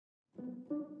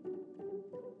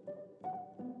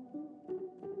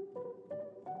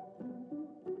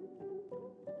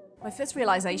My first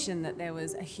realization that there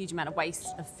was a huge amount of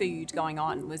waste of food going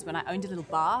on was when I owned a little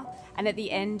bar, and at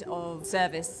the end of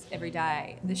service every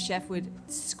day, the chef would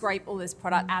scrape all this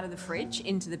product out of the fridge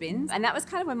into the bins. And that was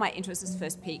kind of when my interest was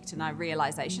first peaked and my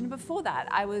realization. Before that,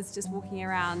 I was just walking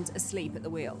around asleep at the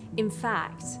wheel. In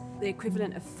fact, the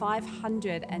equivalent of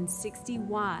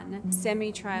 561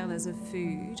 semi-trailers of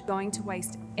food going to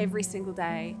waste every single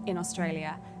day in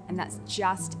Australia, and that's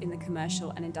just in the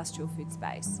commercial and industrial food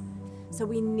space. So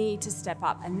we need to step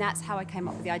up, and that's how I came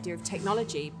up with the idea of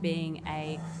technology being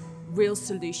a real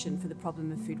solution for the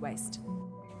problem of food waste.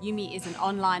 Yume is an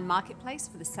online marketplace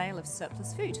for the sale of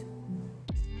surplus food.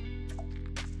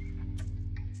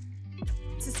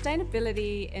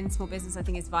 Sustainability in small business, I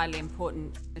think, is vitally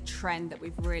important. A trend that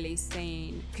we've really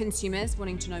seen consumers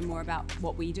wanting to know more about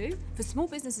what we do. For small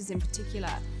businesses in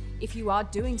particular, if you are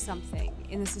doing something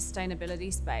in the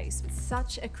sustainability space, it's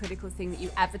such a critical thing that you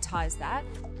advertise that.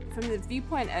 From the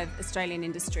viewpoint of Australian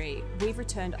industry, we've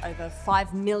returned over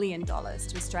 $5 million to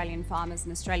Australian farmers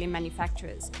and Australian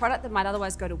manufacturers. Product that might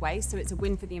otherwise go to waste, so it's a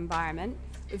win for the environment.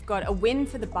 We've got a win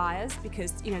for the buyers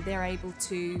because they're able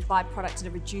to buy product at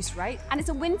a reduced rate, and it's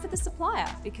a win for the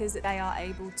supplier because they are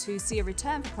able to see a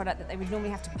return for product that they would normally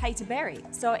have to pay to bury.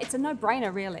 So it's a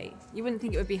no-brainer, really. You wouldn't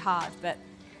think it would be hard, but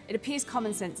it appears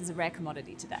common sense is a rare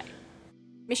commodity today.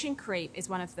 Mission creep is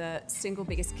one of the single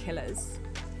biggest killers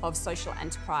of social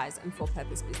enterprise and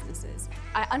for-purpose businesses.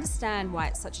 I understand why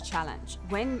it's such a challenge.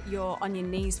 When you're on your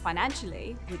knees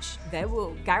financially, which there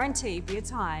will guarantee be a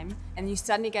time, and you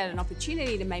suddenly get an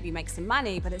opportunity to maybe make some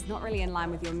money, but it's not really in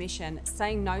line with your mission,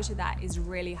 saying no to that is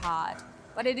really hard.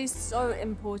 But it is so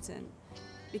important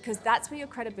because that's where your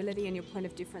credibility and your point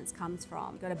of difference comes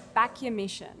from. You've got to back your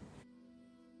mission.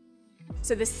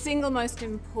 So the single most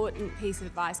important piece of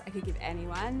advice I could give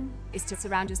anyone is to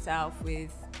surround yourself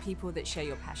with people that share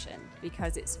your passion,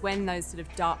 because it's when those sort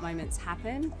of dark moments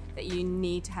happen that you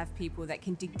need to have people that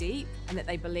can dig deep and that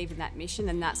they believe in that mission,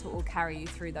 and that's what will carry you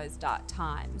through those dark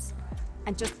times.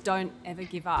 And just don't ever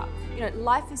give up.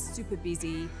 Life is super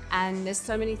busy and there's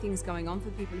so many things going on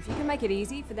for people. If you can make it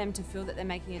easy for them to feel that they're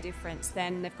making a difference,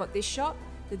 then they've got this shop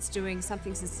that's doing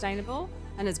something sustainable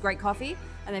and has great coffee,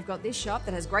 and they've got this shop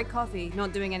that has great coffee,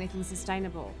 not doing anything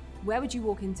sustainable. Where would you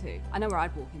walk into? I know where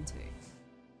I'd walk into.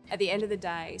 At the end of the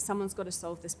day, someone's got to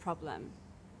solve this problem,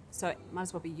 so it might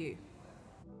as well be you.